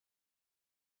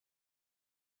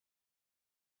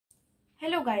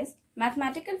Hello guys,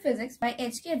 mathematical physics bye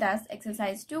HK दास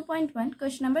exercise 2.1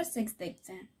 question number 6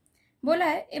 देखते हैं। बोला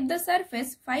है if the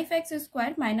surface 5x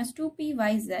square minus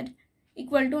 2pyz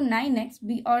equal to 9x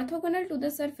B orthogonal to the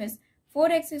surface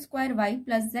 4x square y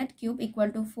plus z cube equal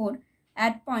to 4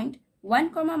 eight point 1,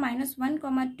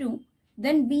 -1, 2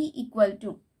 then b equal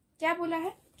to. क्या बोला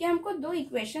है कि हमको दो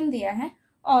इक्वेशन दिया है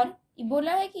और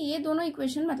बोला है कि ये दोनों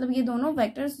इक्वेशन मतलब ये दोनों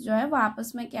वेक्टर्स जो है वो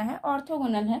आपस में क्या है,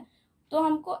 ऑर्थोगोनल है। तो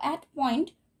हमको एट पॉइंट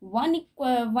 1,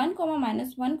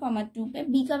 -1, 2 पे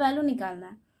b का वैल्यू निकालना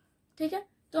है। ठीक है,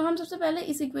 तो हम सबसे पहले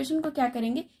इस इक्वेशन को क्या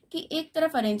करेंगे कि एक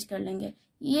तरफ अरेंज कर लेंगे।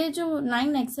 ये जो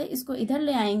 9x है इसको इधर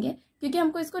ले आएंगे क्योंकि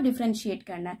हमको इसको डिफरेंशिएट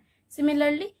करना है।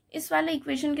 सिमिलरली इस वाले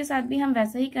इक्वेशन के साथ भी हम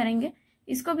वैसा ही करेंगे,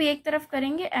 इसको भी एक तरफ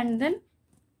करेंगे एंड देन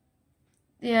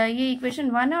ये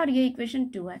इक्वेशन 1 है और ये इक्वेशन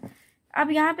 2 है।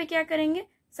 अब यहाँ पे क्या करेंगे,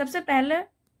 सबसे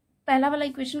पहला वाला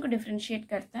इक्वेशन को डिफरेंशिएट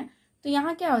करते हैं। तो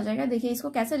यहाँ क्या हो जाएगा, देखिए इसको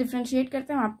कैसे डिफरेंशिएट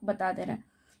करते हैं हम आपको बता दे रहे हैं।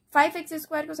 5x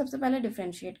स्क्वायर को सबसे पहले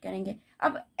डिफरेंशिएट करेंगे।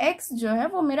 अब x जो है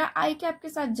वो मेरा आई कैप के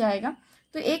साथ जाएगा,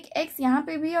 तो एक x यहाँ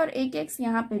पे भी है और एक x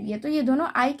यहाँ पे भी है, तो ये दोनों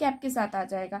आई कैप के साथ आ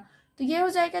जाएगा। तो ये हो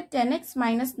जाएगा 10x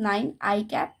माइनस 9 आई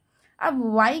कैप। अब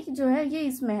y जो है ये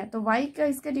इसमें है तो y का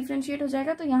इसका डिफरेंशिएट हो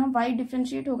जाएगा, तो यहाँ y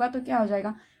डिफरेंशिएट होगा तो क्या हो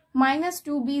जाएगा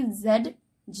 -2bz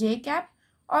जे कैप।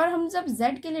 और हम जब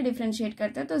z के लिए डिफरेंशिएट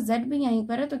करते हैं तो z भी यहीं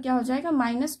पर है, तो क्या हो जाएगा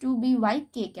 -2by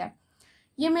k कैप।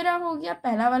 ये मेरा हो गया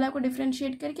पहला वाला को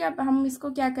डिफरेंशिएट करके। अब हम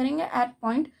इसको क्या करेंगे, एट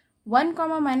पॉइंट 1,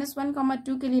 -1,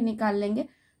 2 के लिए निकाल लेंगे।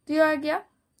 तो ये आ गया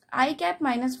i cap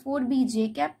 -4b J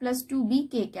cap plus 2b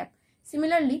k cap.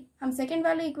 Similarly हम सेकेंड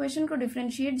वाले इक्वेशन को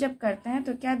डिफरेंशिएट जब करते हैं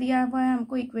तो क्या दिया हुआ है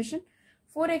हमको equation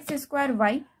 4x square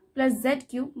y plus z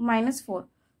cube -4।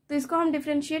 तो इसको हम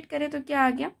डिफरेंशिएट करें तो क्या आ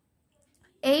गया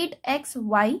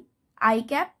 8xy आई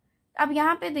कैप। अब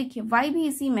यहाँ पे देखिए y भी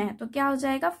इसी में है तो क्या हो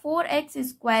जाएगा 4x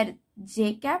स्क्वायर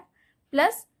जे कैप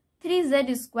प्लस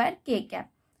 3z स्क्वायर के कैप।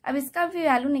 अब इसका भी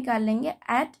वैल्यू निकाल लेंगे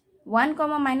एट 1,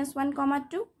 -1,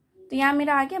 2। तो यहाँ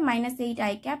मेरा आ गया -8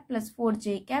 आई कैप प्लस 4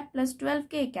 जे कैप प्लस 12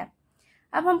 के कैप।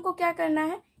 अब हमको क्या करना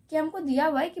है कि हमको दिया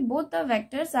हुआ है कि both the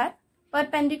vectors are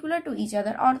perpendicular to each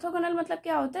other. Orthogonal मतलब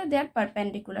क्या होता है, दे आर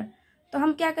परपेंडिकुलर। तो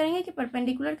हम क्या करेंगे कि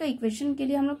परपेंडिकुलर का इक्वेशन के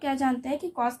लिए हम लोग क्या जानते हैं कि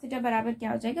कॉस थीटा बराबर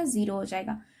क्या हो जाएगा, 0 हो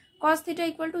जाएगा। कॉस थीटा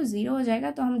इक्वल टू 0 हो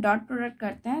जाएगा तो हम डॉट प्रोडक्ट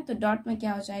करते हैं, तो डॉट में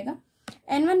क्या हो जाएगा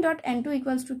n1 dot n2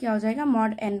 equals to क्या हो जाएगा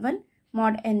mod n1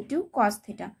 mod n2 cos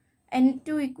theta.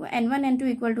 n1 n2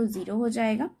 equal to 0 हो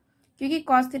जाएगा क्योंकि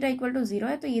कॉस थीटा इक्वल टू 0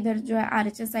 है, तो इधर जो है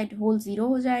RHS साइड होल 0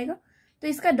 हो जाएगा। तो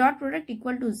इसका डॉट प्रोडक्ट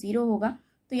इक्वल टू 0 होगा।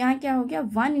 तो यहाँ क्या हो गया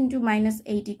 1 into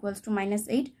 -8 equals to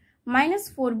 -8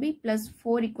 -4b plus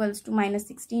 4 equals to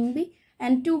 -16b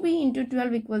and 2b into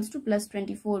 12 equals two plus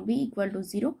 24b equal to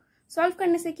 0। Solve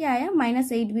करने से क्या आया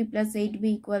 -8b plus 8b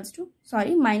equals to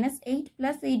 -8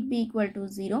 plus 8b equal to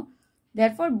 0,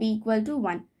 therefore b equal to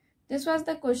 1। This was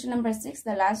the question number 6,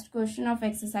 the last question of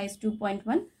exercise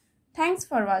 2.1. Thanks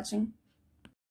for watching.